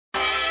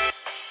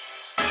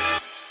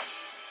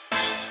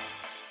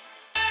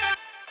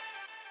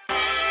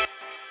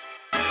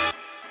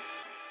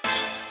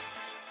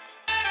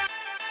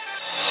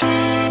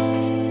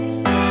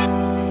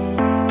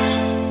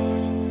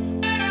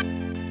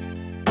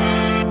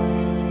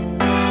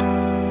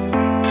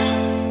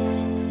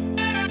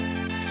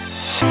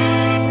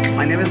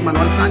name is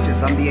Manuel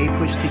I'm the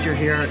AP teacher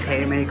here at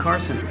AMA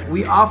Carson.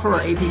 We offer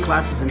our AP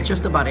classes in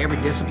just about every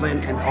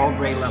discipline and all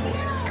grade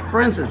levels. For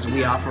instance,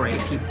 we offer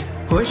AP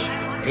Push,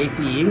 AP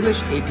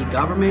English, AP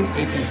Government,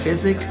 AP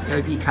Physics,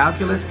 AP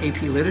Calculus,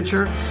 AP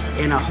Literature,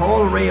 and a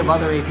whole array of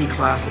other AP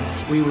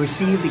classes. We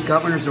received the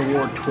Governor's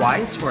Award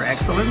twice for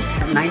excellence.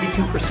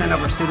 92%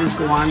 of our students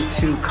go on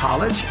to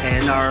college,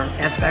 and our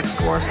SBAC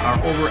scores are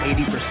over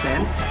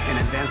 80% in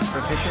advanced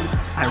proficient.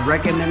 I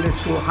recommend this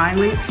school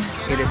highly.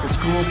 It is a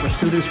school for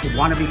students who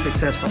want to be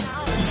successful.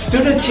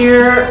 Students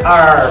here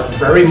are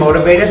very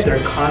motivated.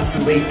 They're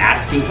constantly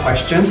asking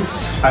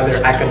questions,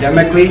 either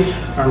academically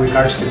or in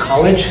regards to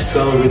college.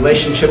 So the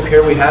relationship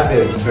here we have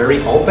is very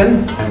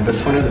open, and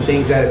that's one of the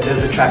things that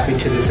does attract me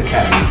to this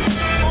academy.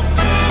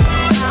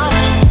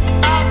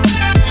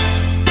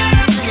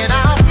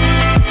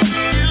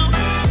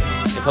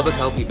 In public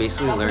health, we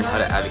basically learn how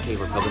to advocate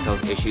for public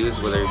health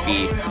issues, whether it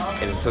be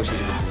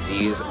associated with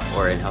disease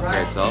or in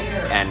healthcare itself.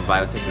 And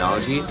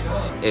biotechnology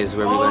is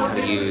where we learn how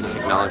to use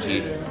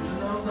technology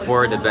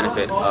for the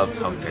benefit of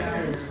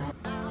healthcare.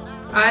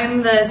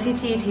 I'm the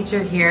CTE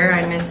teacher here.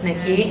 I'm Miss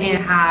Nikki and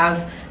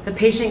have the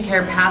patient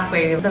care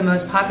pathway. The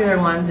most popular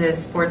ones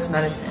is sports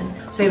medicine.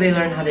 So they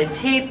learn how to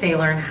tape, they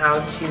learn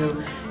how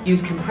to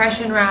use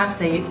compression wraps,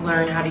 they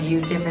learn how to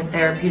use different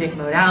therapeutic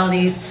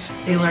modalities,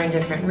 they learn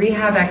different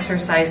rehab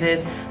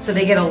exercises, so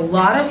they get a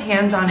lot of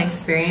hands-on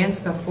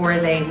experience before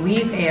they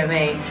leave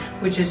AMA,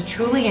 which is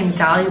truly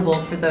invaluable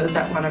for those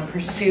that want to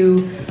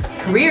pursue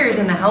careers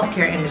in the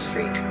healthcare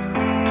industry.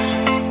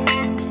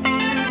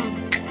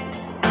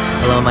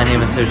 Hello, my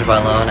name is Sergio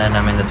Balon and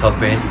I'm in the 12th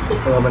grade.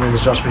 Hello, my name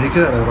is Josh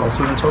Mahika and I'm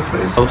also in the 12th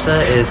grade.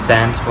 HOSA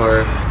stands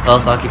for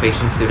Health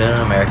Occupation Student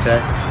in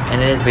America,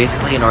 and it is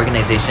basically an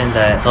organization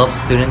that helps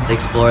students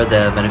explore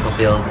the medical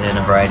field in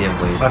a variety of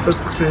ways. My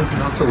first experience in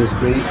HOSA was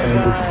great, and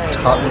it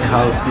taught me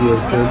how to be a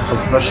good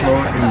professional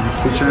in the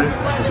future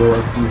as well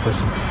as the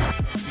person.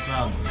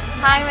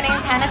 Hi, my name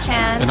is Hannah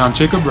Chan. And I'm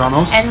Jacob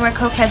Ramos. And we're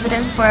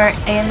co-presidents for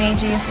AMA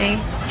GSA.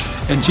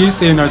 And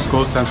GSA in our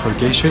school stands for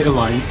Gay Straight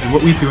Alliance, and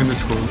what we do in the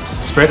school is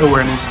to spread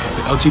awareness of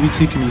the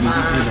LGBT community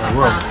in our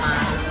world.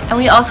 And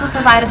we also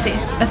provide a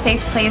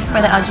safe place for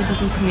the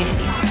LGBT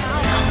community.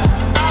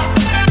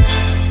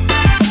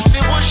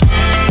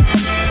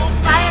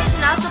 Hi, I'm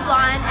Shanasa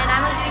Blonde, and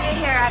I'm a junior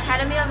here at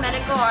Academy of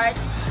Medical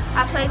Arts.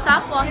 I play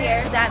softball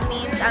here. That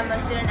means I'm a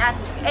student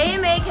athlete.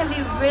 AMA can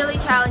be really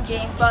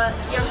challenging, but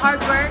your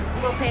hard work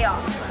will pay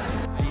off.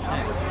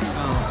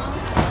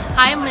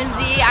 Hi, I'm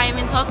Lindsay. I am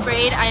in 12th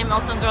grade. I am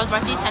also in girls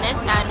varsity tennis,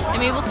 and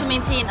I'm able to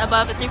maintain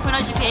above a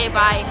 3.0 GPA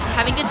by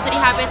having good study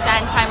habits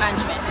and time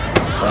management.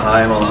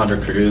 Hi, I'm Alejandro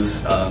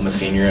Cruz. I'm a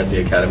senior at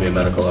the Academy of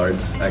Medical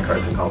Arts at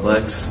Carson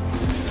Complex.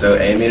 So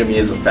AMA to me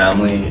is a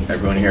family.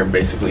 Everyone here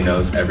basically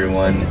knows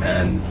everyone,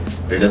 and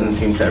there doesn't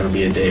seem to ever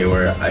be a day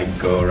where I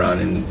go around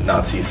and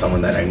not see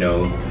someone that I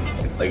know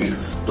like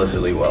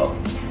explicitly well.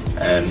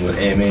 And what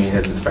AMA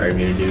has inspired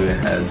me to do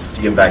has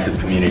give back to the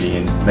community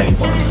in many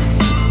forms.